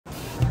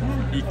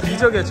이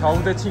기적의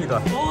좌우대칭이다.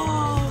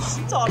 와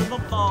진짜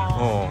아름답다.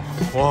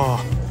 와.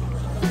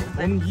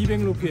 온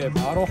 200루피에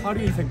바로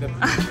하루 인생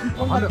됩니다.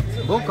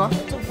 먹을까?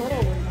 좀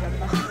더러워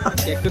보이겠다.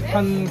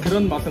 깨끗한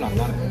그런 맛은 안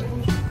나네.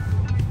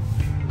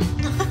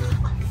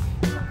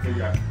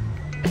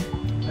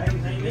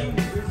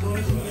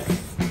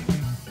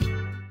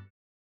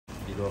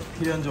 이거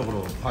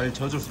필연적으로 발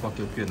젖을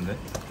수밖에 없겠는데.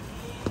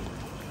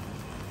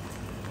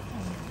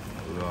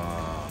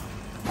 우와.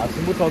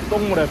 아침부터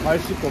똥물에 발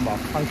씻고 막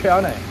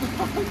상쾌하네.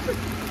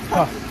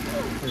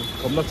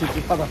 겁나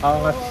찝찝하다.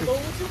 너무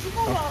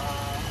찝찝하다.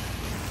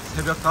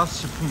 새벽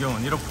 5시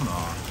풍경은 이렇구나.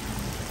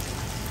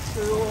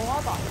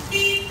 조용하다.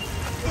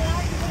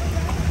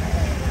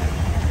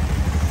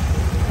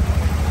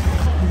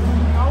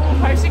 나도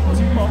발 씻고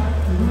싶어.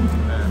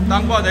 네,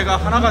 땅과 내가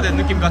하나가 된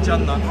느낌 같지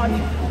않나?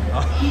 아니.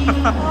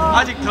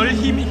 아직 덜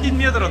힘이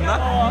들었나?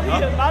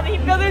 나는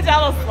힘 빼들지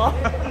않았어.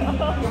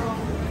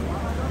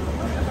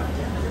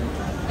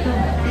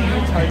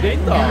 잘 돼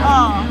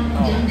있다.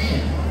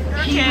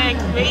 이렇게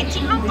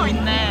웨이팅룸도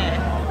있네.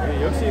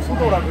 역시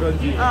수도라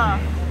그런지.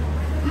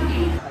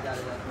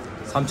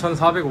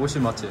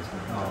 3,450 맞지?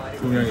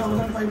 두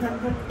명이서.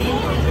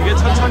 되게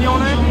천천히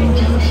오네.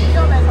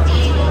 위험해서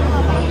천천히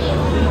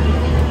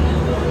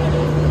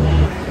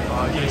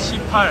이게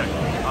 18.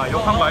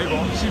 욕한 거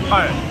아니고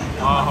 18.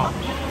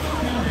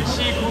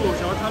 19.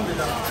 저거 타면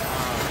되잖아.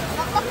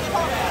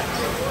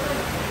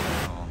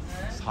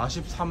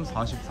 43,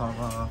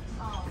 44가.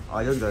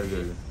 여기다, 여기.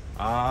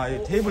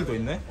 이 테이블도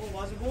있네?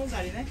 맞아, 좋은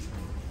자리네.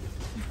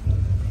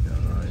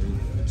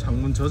 이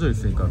창문 젖어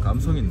있으니까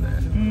감성 있네.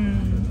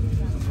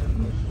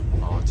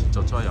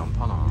 진짜 짜이 안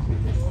파나.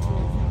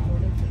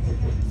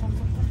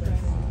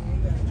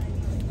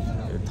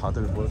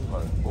 다들 뭘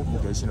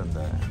먹고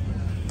계시는데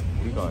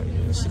우리가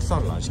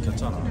식사를 안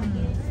시켰잖아.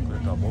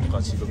 그러니까 뭔가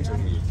지금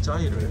저기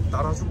짜이를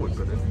따라주고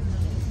있거든.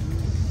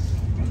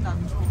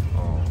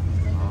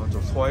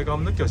 좀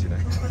소외감 느껴지네.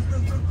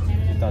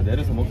 이따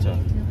내려서 먹자.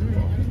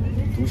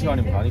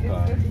 2시간이면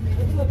가니까.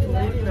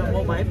 내리면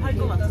뭐 많이 팔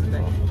것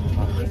같은데.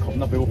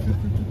 겁나 배고프네.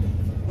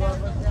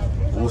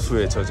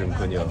 우수에 젖은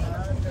그녀.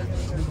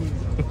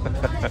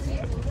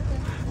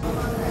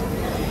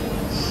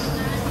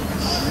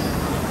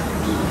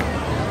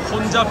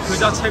 혼잡 그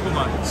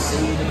자체구만.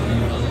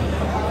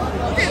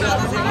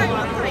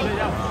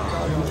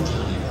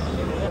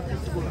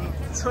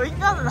 저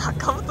인간은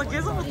아까부터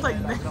계속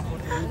붙어있네.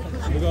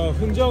 이거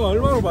흥정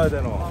얼마로 봐야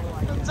되노?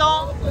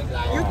 흥정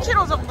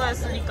 6km 정도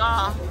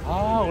했으니까.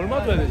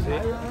 얼마 줘야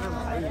되지?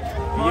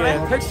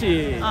 이게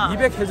택시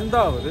 200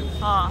 해준다 하거든?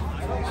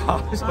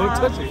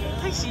 어쩌지?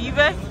 택시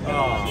 200?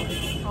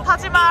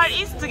 타지마할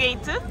이스트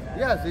게이트?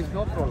 Yes, it's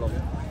no problem.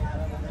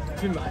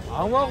 지금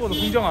아무하고도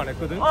흥정 안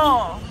했거든?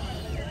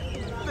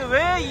 근데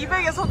왜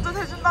 200에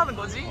선뜻해준다는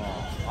거지?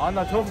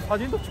 나 저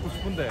사진도 찍고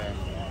싶은데.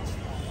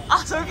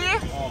 저기?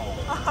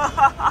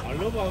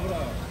 알로 봐, 그래.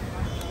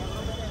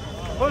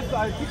 First,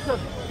 I picture.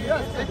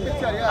 Yes, take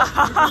picture, yeah.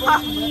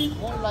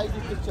 Won't like the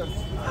pictures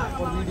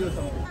or video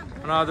something.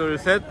 하나, 둘,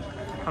 셋.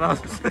 하나,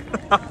 둘, 셋.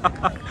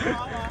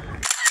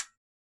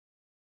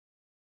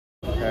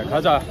 네,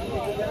 가자.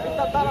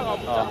 일단 따라가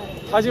보자.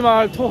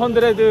 타지마할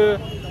 200.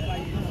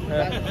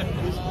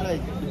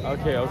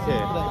 오케이.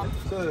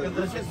 So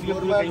this is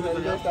Yorba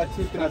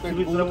Tachi cricket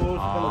board.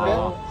 Okay.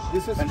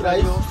 This is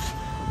price.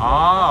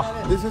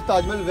 This is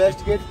Taj Mahal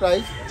West Gate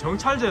price.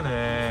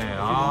 정찰제네.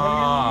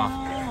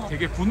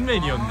 되게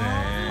굿맨이었네.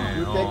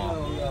 You take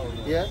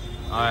here.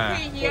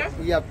 Pay here?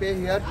 Yeah, pay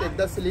here. Take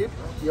the slip.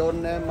 Your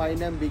name, my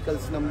name,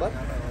 vehicles number.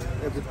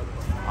 Everything.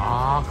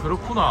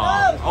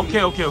 그렇구나.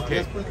 오케이.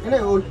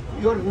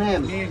 Your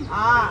name.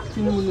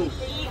 Chinmunu.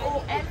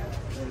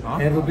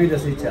 EON? Ruby the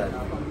recharge.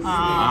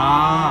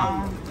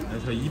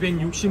 그래서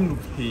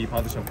 260루피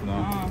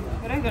받으셨구나.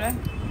 그래.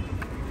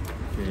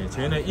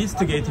 쟤는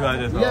이스트 게이트 가야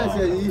돼서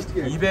East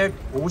Gate.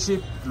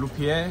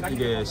 250루피에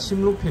이게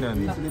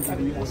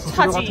 10루피는 뭐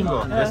수수료 같은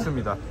거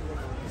냈습니다.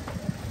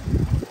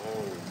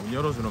 문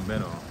열어주는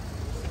매너.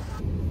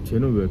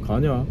 쟤는 왜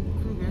가냐?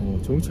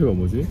 정체가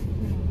뭐지?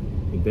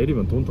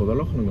 내리면 돈 더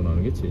달라고 하는 건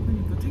아니겠지?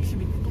 그러니까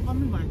택시비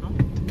똑같는 거 아닌가?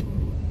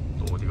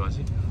 또 어디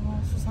가지?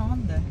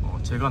 수상한데.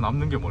 제가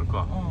남는 게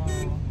뭘까?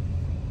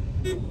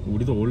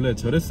 우리도 원래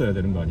저랬어야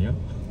되는 거 아니야?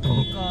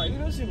 그러니까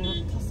이런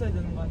식으로 탔어야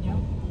되는 거 아니야?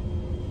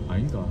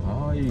 아닌가?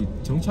 이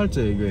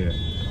정찰제 이게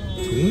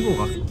좋은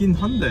거 같긴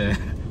한데.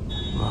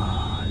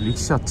 와,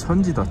 릭샤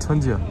천지다,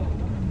 천지야.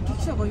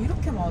 릭샤가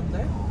이렇게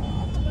많은데?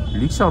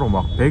 릭샤로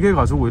막 베개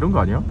가지고 이런 거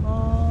아니야?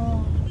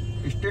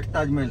 State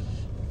Taj Mahal.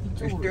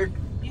 이쪽으로. State.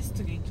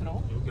 이스트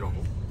게이트라고? 여기라고?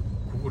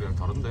 구글이랑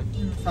다른데?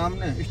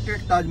 सामने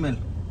State Taj Mahal.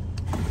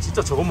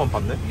 진짜 저것만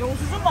봤네?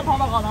 영수증만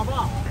받아가나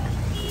봐.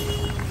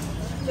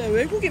 근데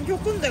외국인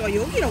표권대가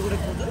여기라고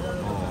그랬거든?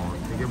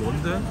 되게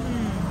먼데?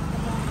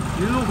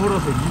 일로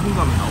걸어서 2분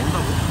가면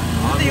나온다고?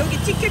 근데 여기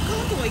티켓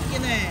카운터가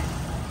있긴 해.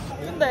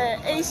 근데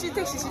AC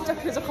택시 진짜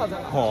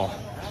쾌적하잖아.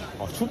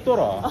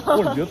 춥더라.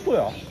 오늘 몇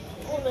도야?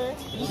 오늘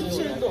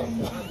 27도.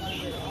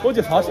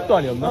 어제 40도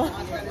아니었나?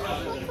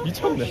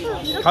 미쳤네.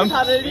 이렇게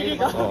다를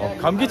일이가.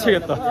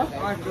 감기치겠다.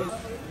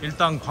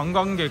 일단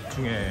관광객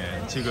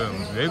중에 지금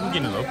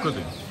외국인은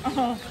없거든.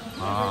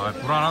 아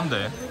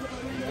불안한데.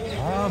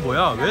 아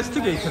뭐야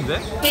웨스트 게이트인데?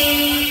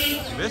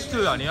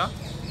 웨스트 아니야?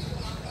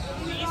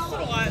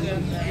 이스트로 가야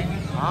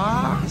되는데.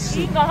 아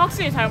그러니까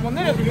확실히 잘못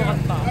내려준 것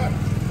같다.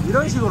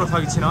 이런 식으로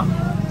사기치나?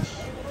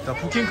 자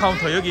부킹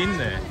카운터 여기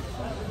있네.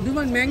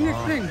 누만 magnet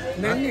friend,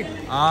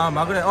 magnet. 아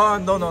마그네.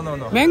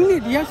 no.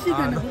 Magnet, yes, you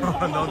can.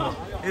 no.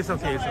 It's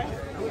okay.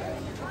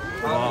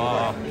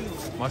 와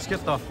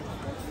맛있겠다.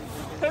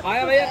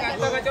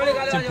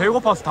 지금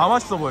배고파서 다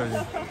맛있어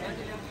보여요.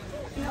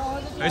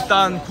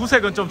 일단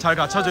구색은 좀 잘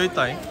갖춰져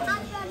있다.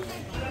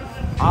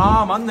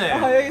 아 맞네.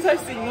 아 여기 살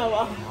수 있나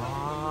봐.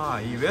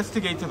 이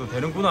웨스트 게이트도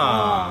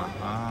되는구나.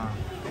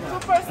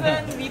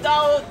 2%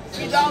 without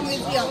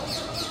museum.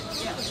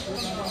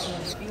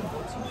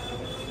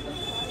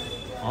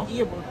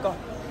 이게 뭘까?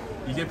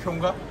 이게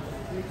표인가?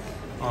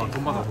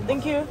 돈 받아.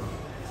 땡큐.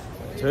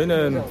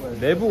 저희는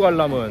내부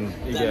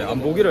관람은 이게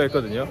안 보기로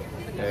했거든요.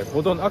 네,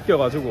 그 돈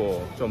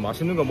아껴가지고 좀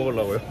맛있는 거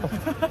먹으려고요.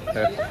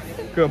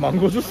 네, 그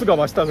망고 주스가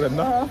맛있다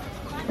그랬나?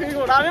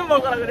 그리고 라면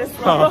먹으라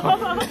그랬어.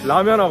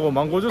 라면하고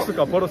망고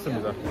주스가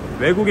벌었습니다.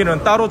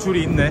 외국인은 따로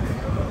줄이 있네.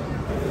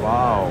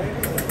 와우.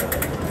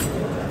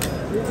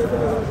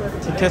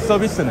 티켓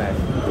서비스네.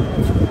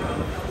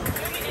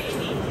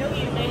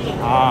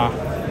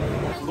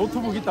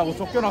 노트북 있다고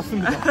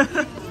쫓겨났습니다.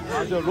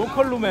 저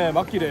로컬룸에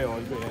맡기래요.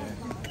 이게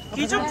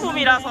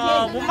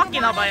귀중품이라서 못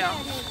맡기나 봐요.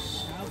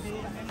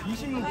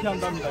 20루피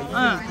한답니다.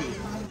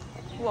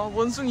 20루피. 우와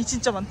원숭이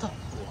진짜 많다.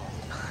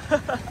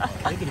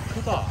 애들이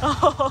크다. 와,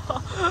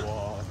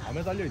 다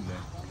매달려 있네.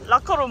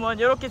 라커룸은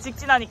이렇게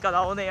직진하니까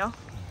나오네요.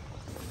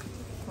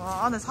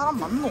 와 안에 사람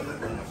많노.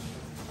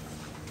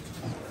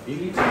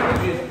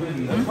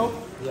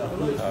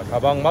 자,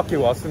 가방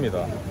맡기고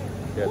왔습니다.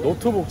 예,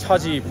 노트북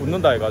차지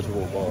붙는다 해가지고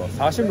뭐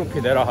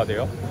 40루피 내라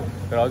하대요.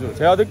 그래가지고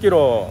제가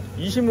듣기로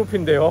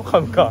 20루피인데요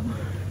하니까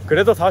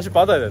그래도 40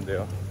 받아야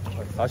된대요.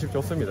 40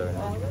 좋습니다.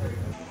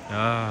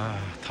 야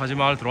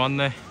타지마할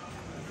들어왔네.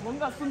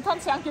 뭔가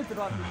순탄치 않게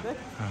들어왔는데.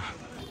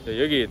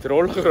 여기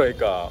들어오려고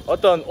그러니까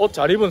어떤 옷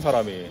잘 입은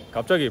사람이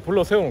갑자기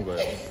불러 세우는 거예요.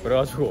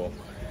 그래가지고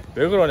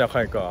왜 그러냐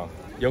하니까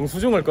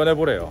영수증을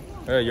꺼내보래요.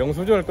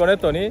 영수증을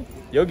꺼냈더니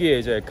여기에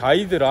이제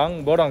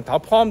가이드랑 뭐랑 다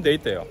포함되어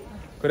있대요.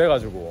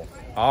 그래가지고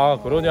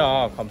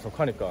그러냐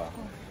감속하니까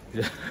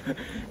이제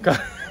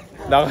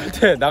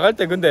나갈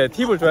때 근데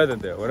팁을 줘야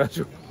된대요.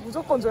 그래가지고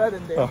무조건 줘야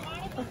된대요.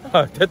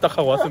 됐다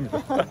하고 왔습니다.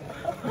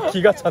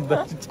 기가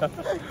찬다 진짜.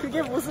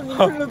 그게 무슨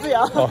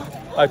인클루드야.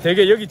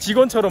 되게 여기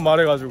직원처럼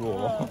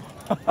말해가지고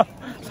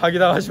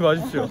사기당하지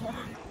마십시오.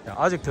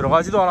 아직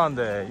들어가지도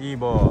않았는데 이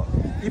뭐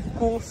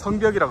입구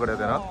성벽이라 그래야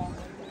되나?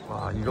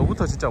 와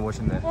이거부터 진짜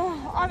멋있네.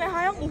 안에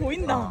하얀 거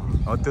보인다.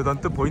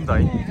 언뜻 보인다.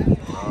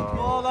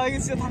 와 나 이거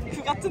진짜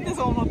다큐 같은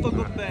데서 봤던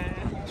건데.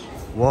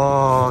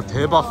 와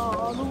대박.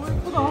 너무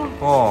예쁘다.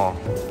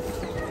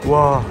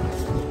 와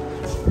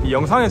이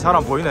영상에 잘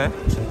안 보이네.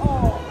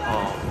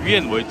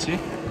 위엔 뭐 있지?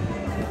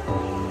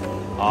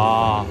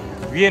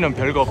 위에는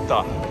별거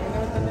없다.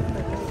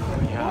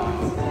 이야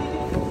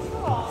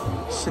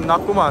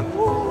신났구만.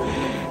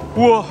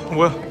 우와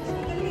뭐야.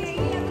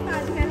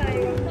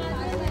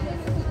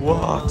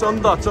 와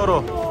쩐다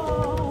쩔어.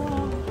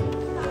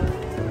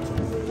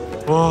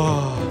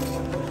 와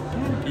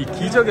이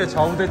기적의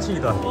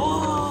좌우대칭이다.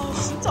 와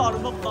진짜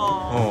아름답다.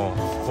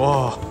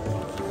 와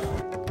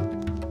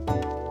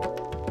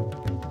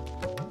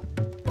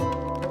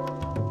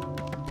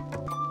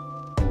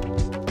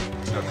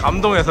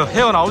감동해서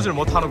헤어나오질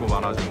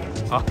못하는구만 아주.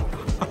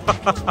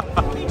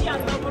 입이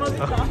안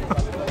다물어진다.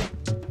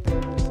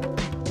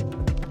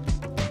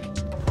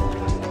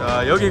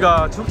 자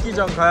여기가 죽기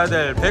전 가야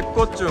될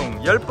 100곳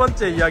중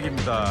 10번째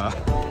이야기입니다.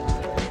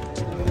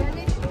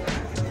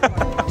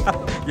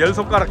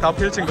 10손가락 다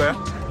펼친 거야?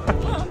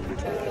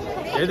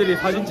 애들이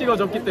사진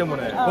찍어줬기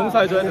때문에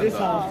공사해줘야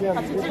된다.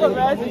 같이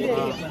찍어줘야지.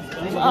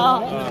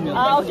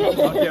 오케이.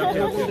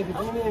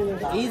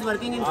 He is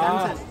working in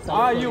Samsung.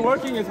 You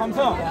working in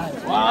Samsung?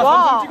 와,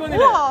 삼성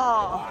직원이래.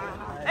 우와.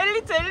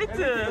 엘리트.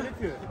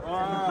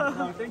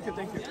 와, 땡큐.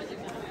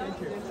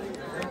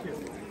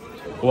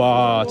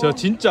 와, 저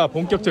진짜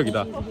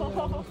본격적이다.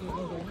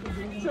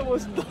 진짜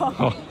멋있다.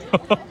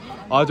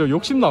 저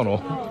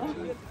욕심나노.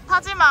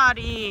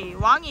 타지마할이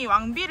왕이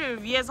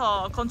왕비를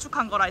위해서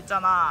건축한 거라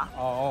했잖아.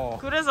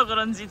 그래서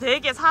그런지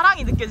되게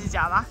사랑이 느껴지지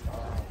않아?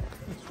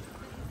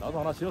 나도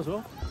하나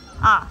지어줘.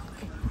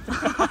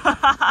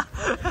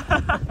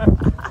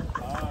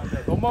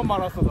 돈만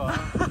많았어도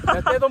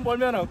내가 떼돈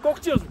벌면은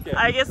꼭 지어줄게.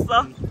 알겠어.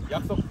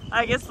 약속.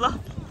 알겠어.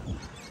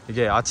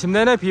 이게 아침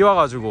내내 비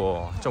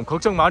와가지고 좀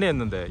걱정 많이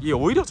했는데 이게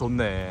오히려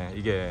좋네.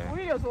 이게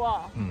오히려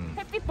좋아.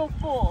 햇빛도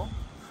없고.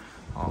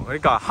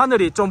 그러니까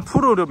하늘이 좀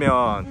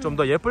푸르면 좀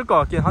더 예쁠 것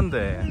같긴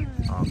한데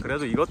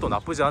그래도 이것도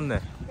나쁘지 않네.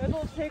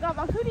 그래도 제가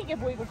막 흐리게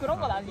보이고 그런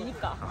건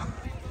아니니까.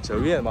 저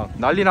위에 막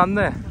난리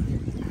났네.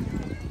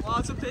 와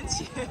저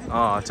벤치.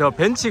 저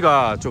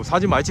벤치가 좀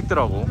사진 많이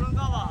찍더라고.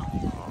 그런가 봐.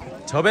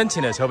 저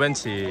벤치네, 저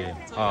벤치.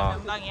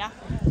 명당이야?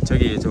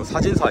 저기 저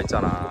사진사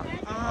있잖아.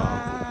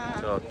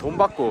 저 돈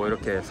받고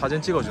이렇게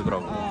사진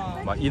찍어주더라고.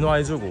 막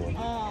인화해주고.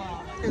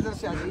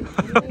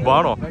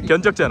 뭐하노?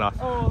 견적제나?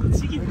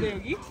 지긴데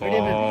여기?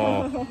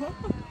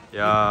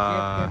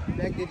 야,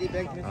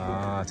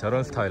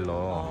 저런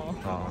스타일로.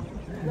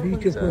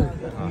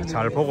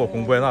 잘 보고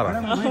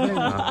공부해놔라.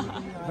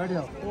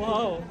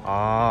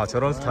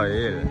 저런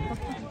스타일.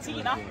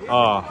 찍이나?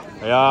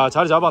 야,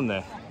 자리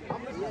잡았네.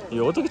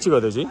 이거 어떻게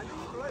찍어야 되지?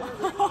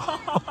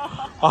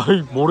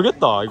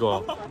 모르겠다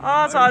이거.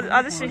 저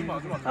아저씨.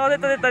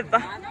 됐다.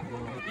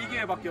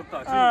 이게밖에 없다.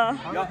 야,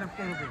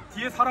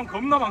 뒤에 사람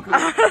겁나 많거든.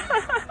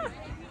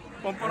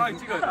 뻔뻔하게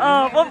찍어야 돼.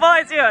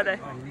 뻔뻔하게 찍어야 돼.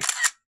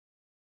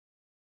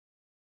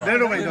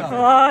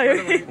 와,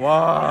 여기.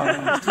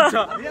 와,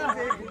 진짜.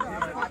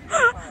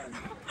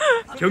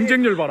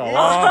 경쟁률 봐라.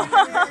 와.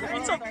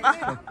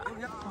 미쳤다.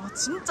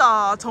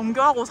 진짜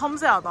정교하고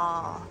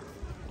섬세하다.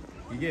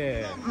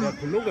 이게 내가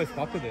블로그에서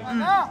봤거든.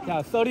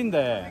 자,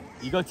 썰인데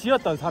이거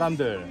지었던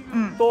사람들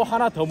또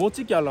하나 더 못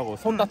찍게 하려고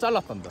손 다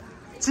잘랐단다.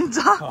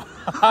 진짜?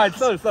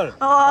 썰.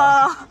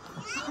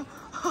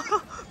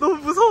 너무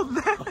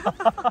무서운데?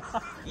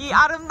 이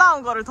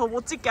아름다운 거를 더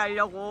못 찍게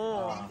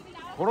하려고.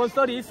 그런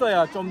썰이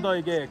있어야 좀 더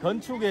이게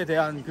건축에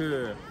대한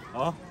그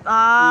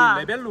이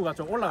레벨로가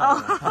좀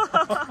올라가요.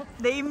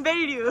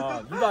 네임밸류.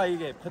 누가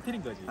이게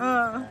퍼뜨린 거지.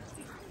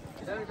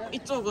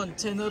 이쪽은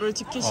제너럴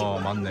티켓이고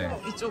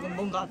맞네. 이쪽은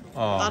뭔가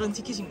다른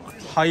티켓인 것 같아.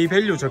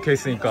 하이밸류 적혀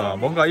있으니까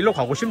뭔가 일로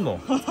가고 싶노.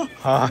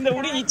 근데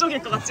우린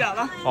이쪽일 것 같지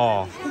않아?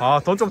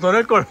 돈 좀 더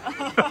낼걸.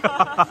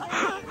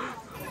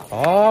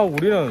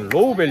 우리는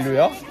로우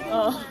밸류야?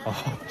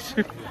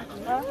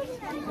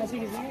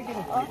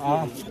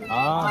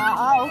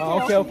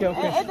 오케이.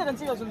 애들은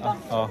찍어준다.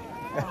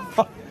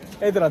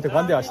 애들한테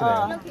관대하시네.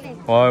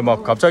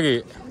 막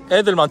갑자기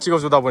애들만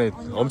찍어주다 보니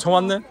엄청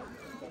왔네.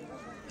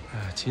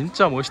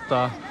 진짜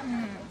멋있다.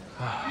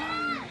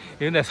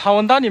 근데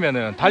사원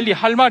다니면은 달리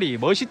할 말이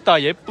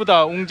멋있다,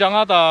 예쁘다,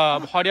 웅장하다,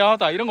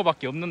 화려하다 이런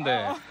거밖에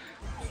없는데.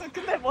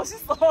 근데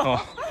멋있어.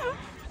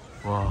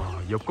 와,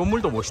 옆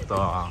건물도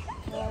멋있다.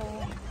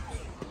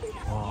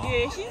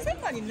 이게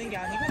흰색만 있는 게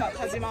아니구나,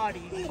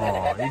 타지마할이.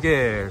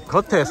 이게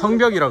겉에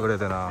성벽이라 그래야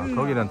되나?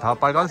 거기는 다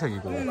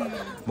빨간색이고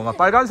뭔가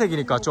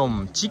빨간색이니까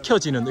좀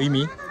지켜지는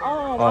의미?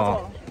 맞아.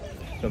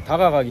 좀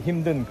다가가기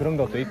힘든 그런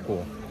것도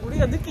있고.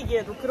 우리가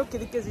느끼기에도 그렇게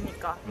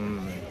느껴지니까.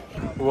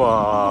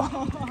 우와.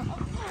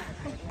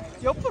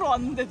 옆으로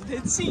왔는데도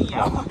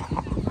대칭이야.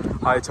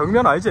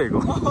 정면 아니지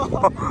이거?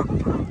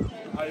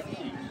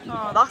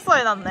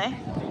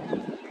 낙서해놨네.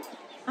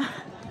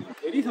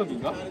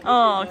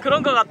 대리석인가?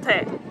 그런 거 같아.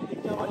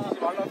 만지지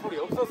말라는 소리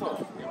없어서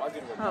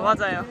만지는 거.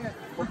 맞아요.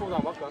 뽀뽀도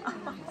안 받까?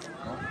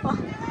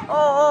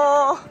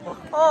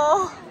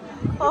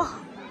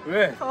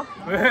 왜?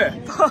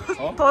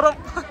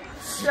 더럽다.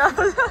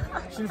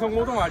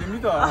 신성모동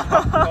아닙니다.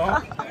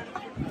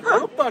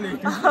 더럽다니.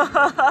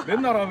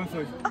 맨날 하면서.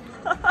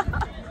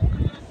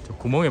 저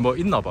구멍에 뭐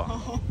있나봐.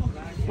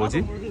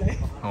 뭐지?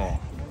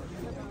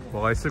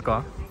 뭐가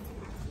있을까?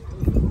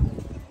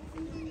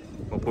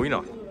 뭐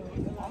보이나?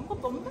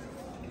 아무것도 없는데?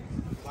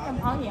 그냥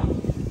방이야.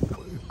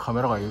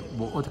 카메라가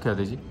뭐 어떻게 해야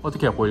되지?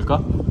 어떻게 해야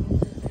보일까?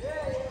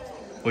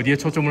 어디에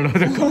초점을 넣어야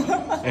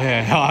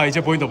될까?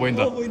 이제 보인다.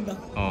 보인다.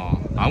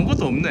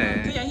 아무것도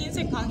없네. 그냥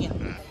흰색 방이야.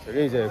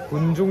 저게 이제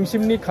군중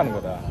심리하는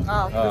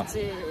거다.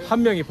 그렇지.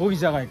 한 명이 보기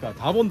시작하니까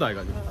다 본다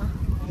해가지고.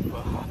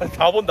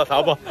 다 본다,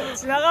 다 봐.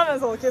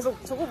 지나가면서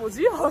계속 저거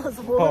뭐지?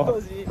 하면서 보는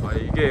거지.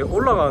 이게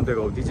올라가는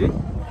데가 어디지?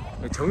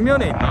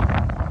 정면에 있나?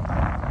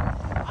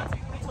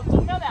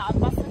 저쪽 면에 안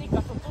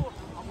봤으니까 저쪽으로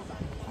가보자.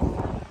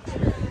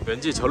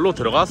 왠지 절로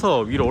들어가서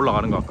위로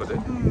올라가는 것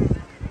같거든.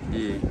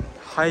 이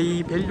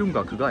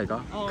하이밸류인가 그거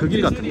아이가? 그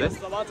길 같은데?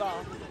 맞아.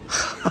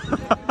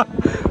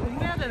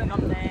 공부해야 되는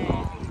같네.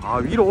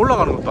 위로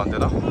올라가는 것도 안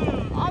되나?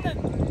 안에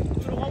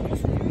들어가고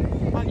싶어.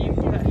 아니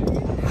그래.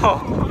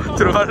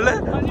 들어갈래?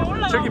 아니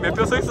올라가. 저기 몇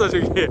표 서 있어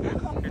저기.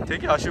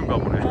 되게 아쉬운가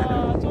보네.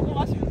 조금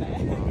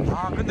아쉽네.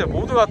 근데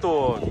모두가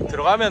또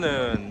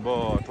들어가면은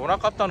뭐 돈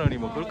아깝다느니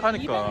뭐 그렇게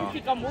하니까.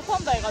 200루피가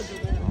못한다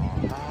해가지고.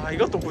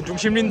 이것도 군중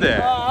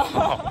심리인데.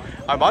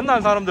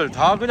 만난 사람들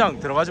다 그냥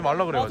들어가지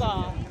말라 그래가지고.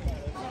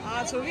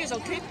 맞아. 저기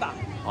적혀 있다.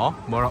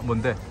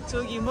 뭔데?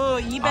 저기 뭐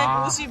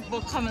 250 뭐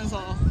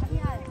하면서.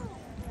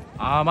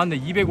 맞네.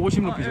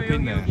 250루피 적혀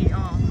있네. 여기.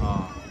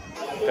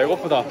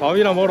 배고프다.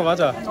 밥이나 먹으러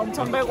가자.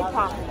 엄청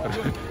배고파.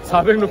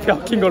 400루피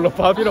아낀 걸로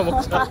밥이나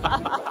먹자.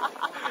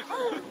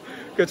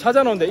 그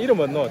찾아놓은데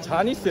이름은 너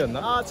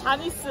자니스였나?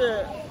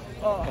 자니스.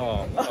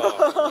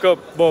 그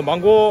뭐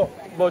망고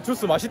뭐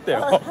주스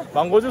맛있대요.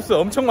 망고 주스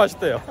엄청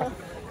맛있대요.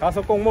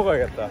 가서 꼭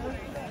먹어야겠다.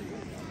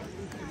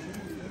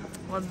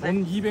 뭔데?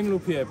 돈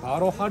 200루피에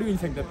바로 하류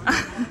인생 됐다.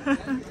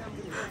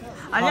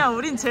 아니야,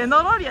 우린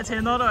제너럴이야,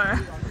 제너럴.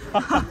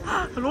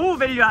 로우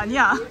밸류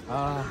아니야.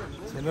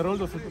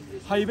 제너럴도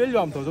하이밸류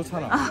하면 더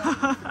좋잖아.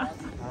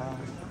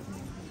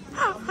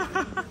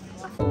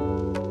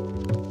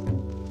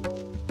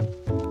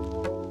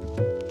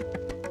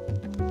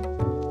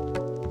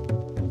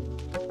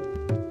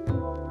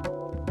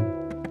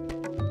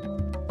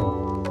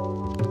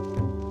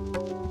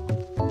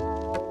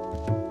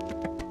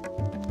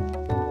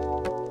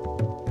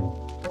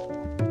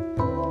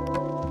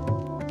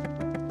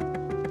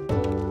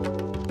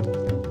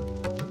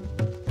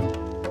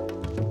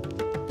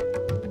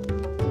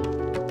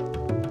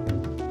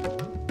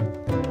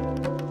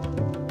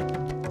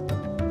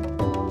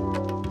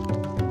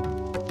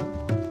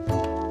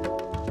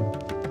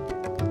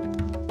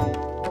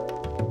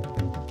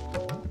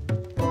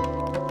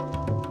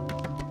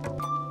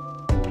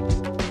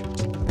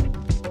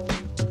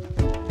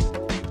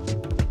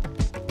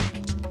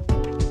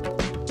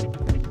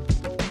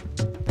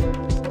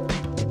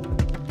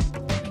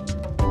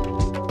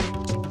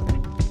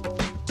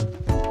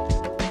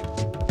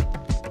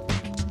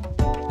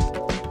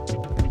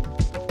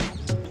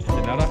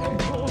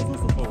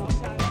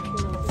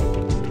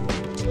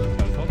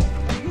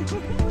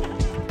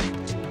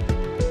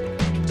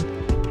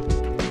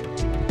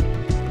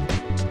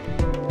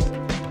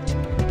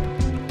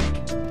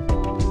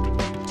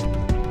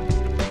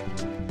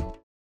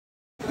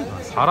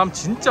 사람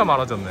진짜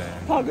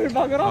많아졌네.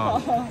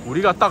 바글바글하다.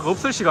 우리가 딱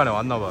없을 시간에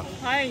왔나봐.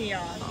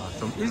 다행이야.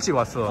 좀 일찍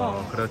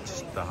왔어. 그렇지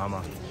싶다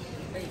아마.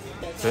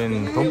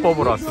 저희는 돈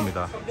뽑으러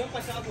왔습니다.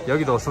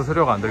 여기도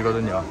수수료가 안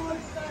들거든요.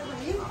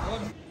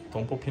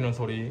 돈 뽑히는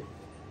소리.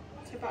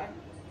 제발.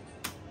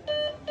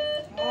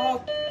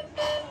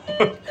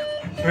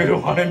 왜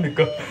이렇게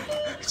화냅니까?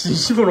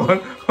 진심으로 한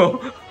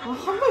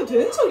번에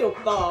된 적이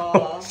없다.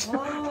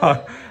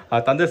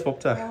 딴 데서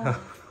뽑자.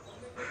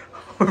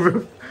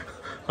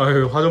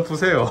 아유, 화 좀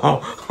푸세요.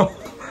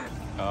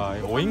 아,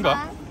 이거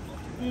오인가?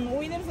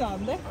 오이 냄새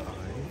나는데?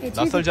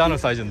 낯설지 않은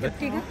사이즈인데?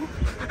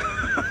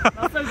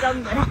 낯설지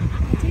않네.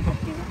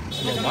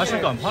 이거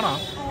마실 거 안 파나?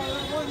 뭐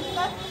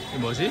있어? 이거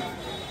뭐지?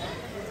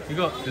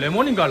 이거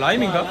레몬인가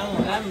라임인가?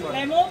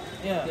 레몬?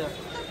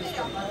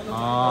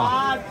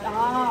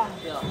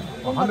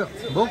 하면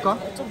먹을까?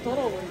 좀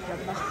더러워 보이게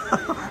한다.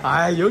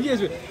 아, 여기에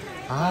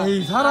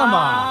아이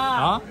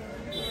사람아. 어?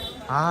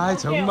 아,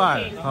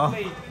 정말.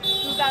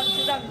 두잔.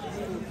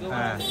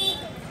 네.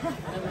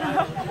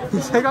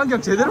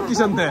 색안경 제대로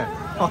끼셨네.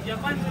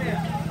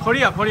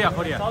 코리아. 네,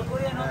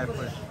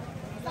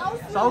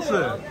 사우스.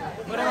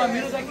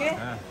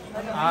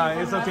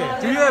 it's okay.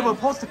 Do you have a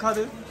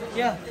postcard?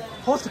 Yeah.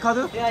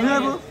 postcard? Do you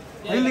have?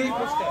 Really?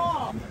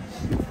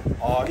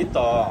 아,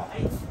 있다.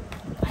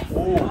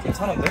 오,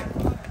 괜찮은데?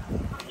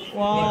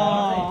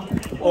 와.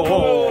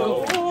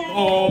 이거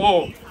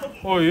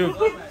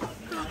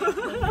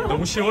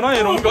너무 시원하네,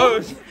 이런 거.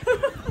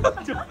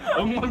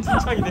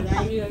 엉망진창이네.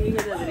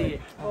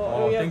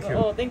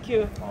 땡큐.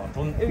 땡큐.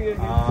 돈.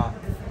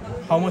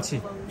 how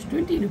much?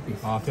 20 rupees.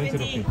 20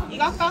 루피.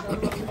 이거 할까?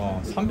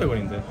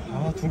 300원인데.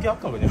 두 개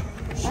할까, 그냥?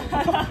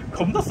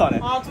 겁나 싸네.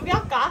 두 개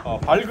할까?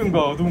 밝은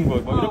거, 어두운 거,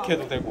 뭐 이렇게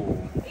해도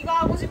되고. 이거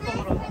하고 싶어,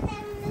 그러면.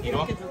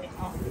 이렇게 두 개.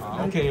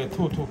 오케이,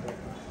 투.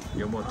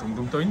 이거 뭐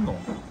둥둥 떠 있노?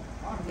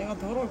 내가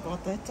더러울 것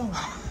같다 했잖아.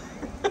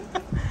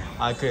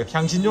 그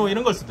향신료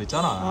이런 걸 수도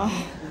있잖아.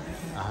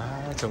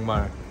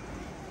 정말.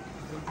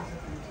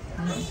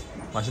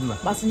 맛있나?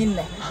 맛은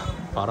있네.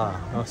 봐라.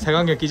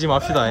 색안경 끼지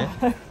맙시다.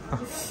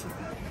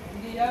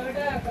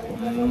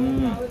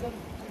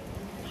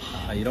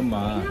 이런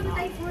맛.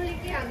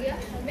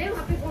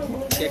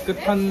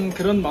 깨끗한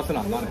그런 맛은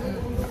안 나네.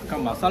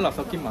 약간 마살라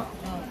섞인 맛.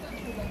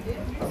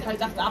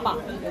 살짝 짜봐.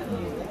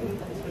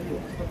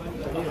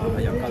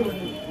 약간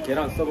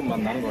계란 썩은 맛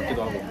나는 것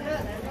같기도 하고.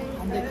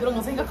 근데 그런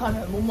거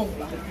생각하면 못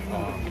먹는다.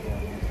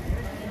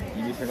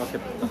 이미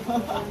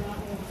생각해봤다.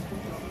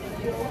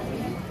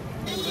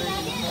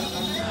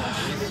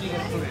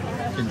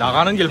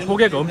 나가는 길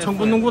포개가 엄청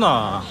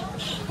붙는구나.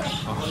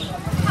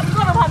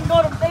 한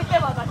걸음 뗄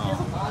때마다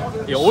계속.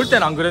 올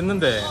땐 안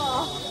그랬는데.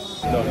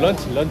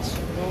 런치. it's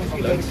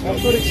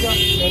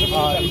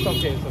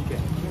okay.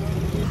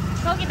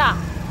 저기다.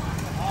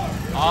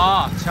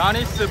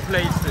 차니스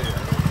플레이스.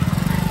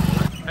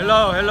 헬로.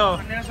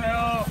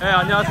 안녕하세요. 네,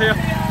 안녕하세요.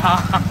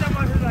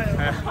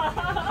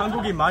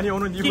 한국인 많이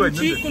오는 이유가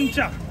있는데.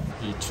 김치군짝.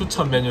 이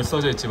추천 메뉴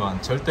써져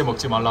있지만 절대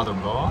먹지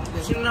말라던 거.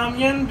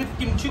 신라면 with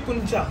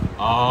김치군짝.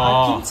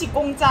 김치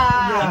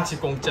공짜. 김치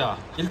공짜.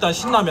 일단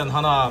신라면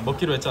하나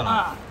먹기로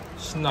했잖아.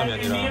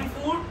 신라면이랑. Indian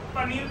food,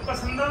 paneer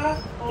पसंद है,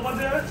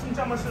 और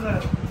진짜 맛있어요.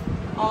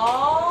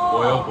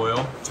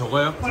 뭐요?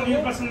 저거요?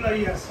 paneer पसंद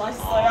है, yes.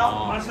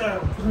 맛있어요? 맛있어요.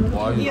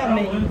 와, 이거 이한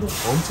메뉴.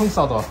 엄청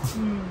싸다.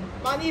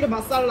 파니르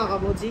마살라가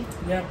뭐지?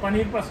 Yeah,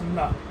 paneer पसंद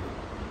है.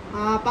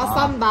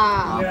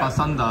 빠싼다.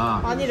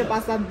 빠싼다. 파니르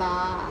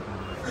빠싼다.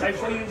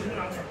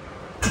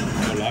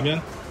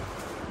 라면?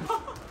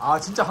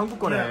 진짜 한국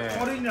거네.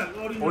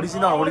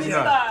 오리지널.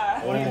 오리지널.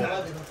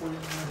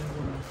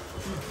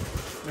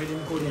 Made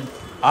in Korean.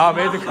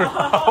 메이드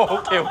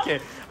오케이.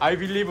 I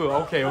believe.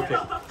 오케이.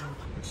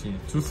 역시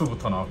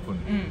주스부터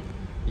나왔군.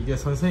 이게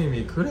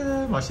선생님이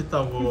그래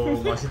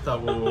맛있다고.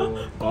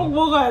 꼭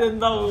먹어야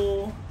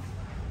된다고.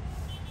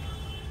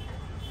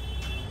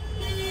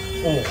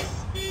 오.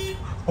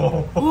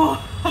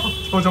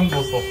 표정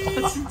보소.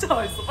 진짜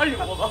맛있어. 빨리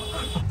먹어.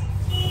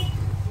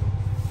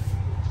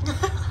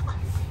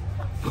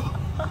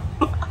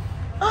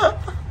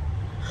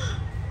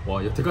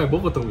 와, 여태까지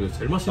먹었던 거 중에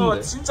제일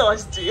맛있는데. 진짜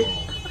맛있지.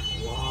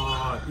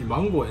 와, 이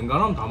망고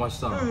엔간하면 다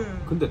맛있잖아.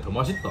 근데 더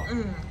맛있다.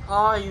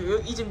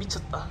 이제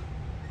미쳤다.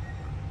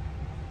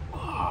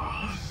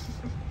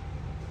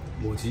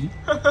 뭐지?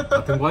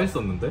 같은 과일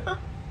썼는데?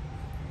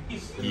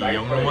 이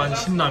영롱한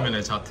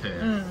신라면의 자태.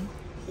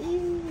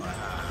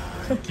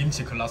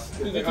 김치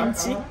클라스. 이게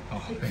김치?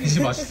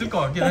 왠지 맛있을 것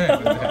같긴 해.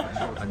 근데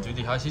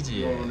안주디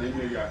하시지.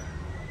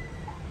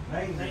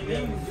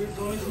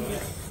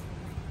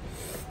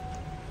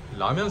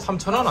 라면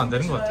 3,000원 안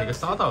되는 거 되게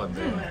싸다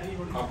근데.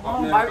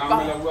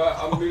 맛있다.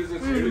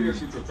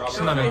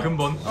 신라면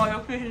근본.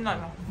 역시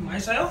신라면.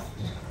 맛있어요?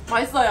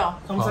 맛있어요.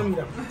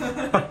 감사합니다.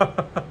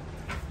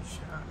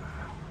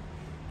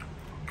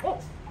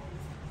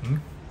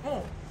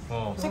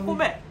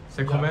 새콤해.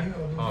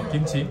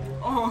 김치.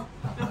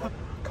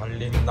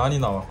 갈린 난이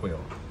나왔고요.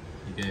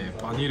 이게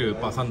파니르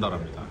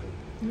빠산다랍니다.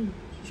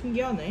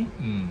 신기하네.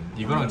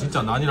 이거랑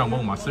진짜 난이랑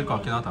먹으면 맛있을 것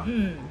같긴 하다.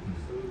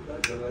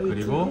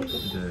 그리고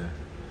이제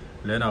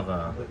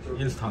레나가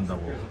인스타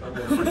한다고.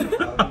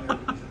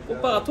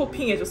 오빠가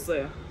토핑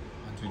해줬어요.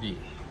 둘이.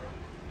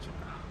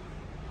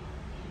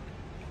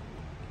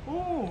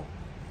 오.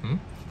 응?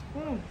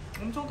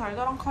 엄청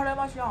달달한 카레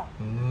맛이야.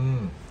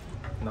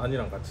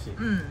 난이랑 같이.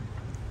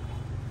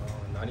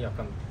 난이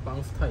약간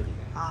빵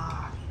스타일이네.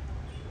 아.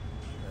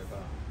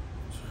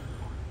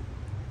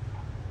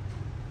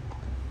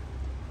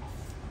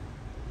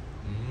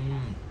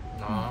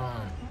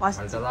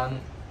 맛있지?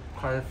 달달한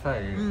카레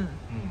스타일.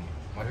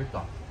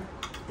 맛있다.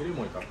 이리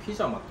보니까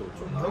피자 맛도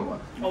좀 나는 것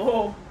같아.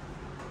 오.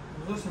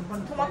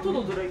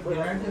 토마토도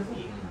들어있고요.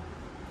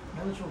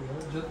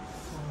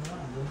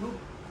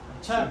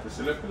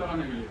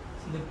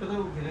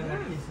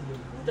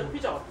 진짜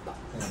피자 같다.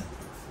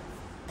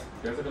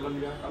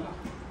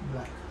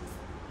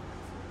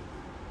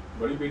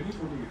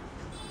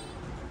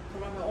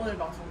 그러면 오늘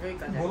방송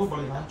여기까지.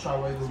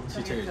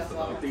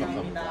 시청해주셔서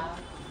감사합니다.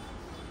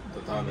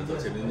 또 다음에 더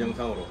재밌는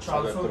영상으로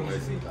찾아뵙도록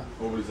하겠습니다.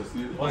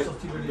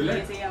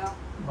 안녕히 계세요.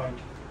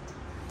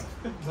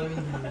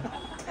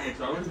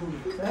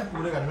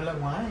 पूरे घर में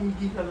लगवाए एक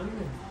ही कलर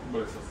के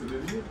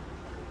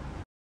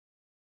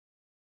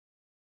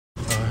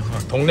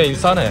동네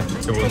인싸네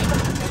저분.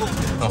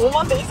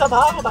 몸한테 인사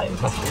다 하고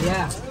다닌다.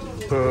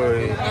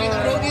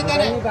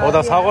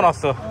 나 사고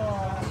났어.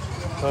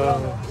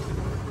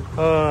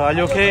 Are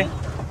you okay?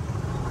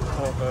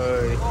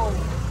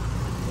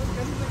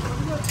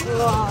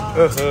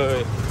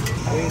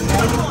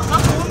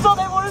 나도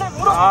운전해볼래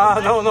물어봐.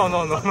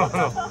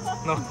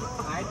 No.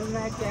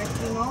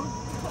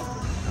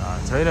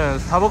 저희는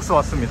스타벅스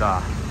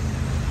왔습니다.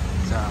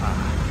 자,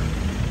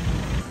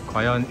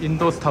 과연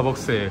인도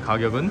스타벅스의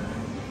가격은?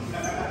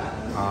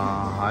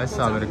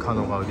 아이스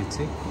아메리카노가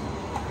어딨지?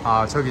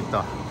 저기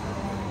있다.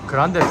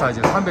 그란데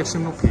사이즈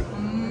 316p.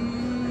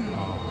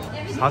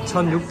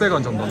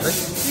 4,600원 정도인데?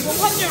 지금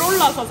환율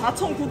올라서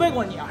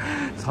 4,900원이야.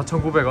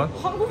 4,900원?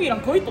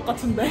 한국이랑 거의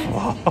똑같은데?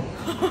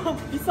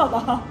 비싸다.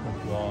 와,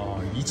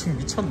 2층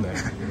미쳤네.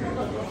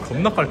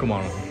 겁나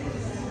깔끔하네.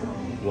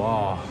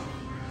 와.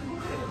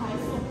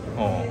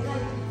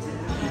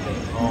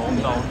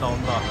 온다.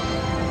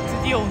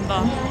 드디어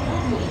온다.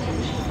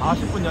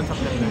 40분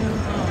연착됐네.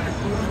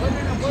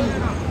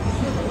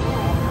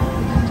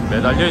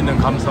 매달려 있는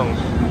감성.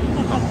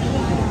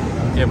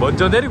 얘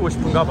먼저 내리고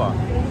싶은가 봐.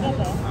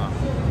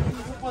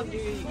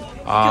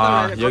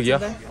 여기야?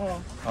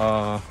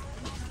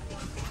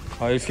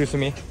 excuse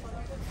me.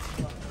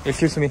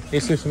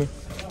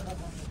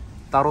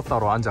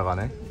 따로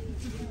앉아가네.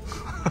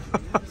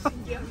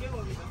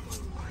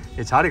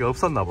 자리가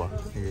없었나 봐.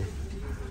 이게.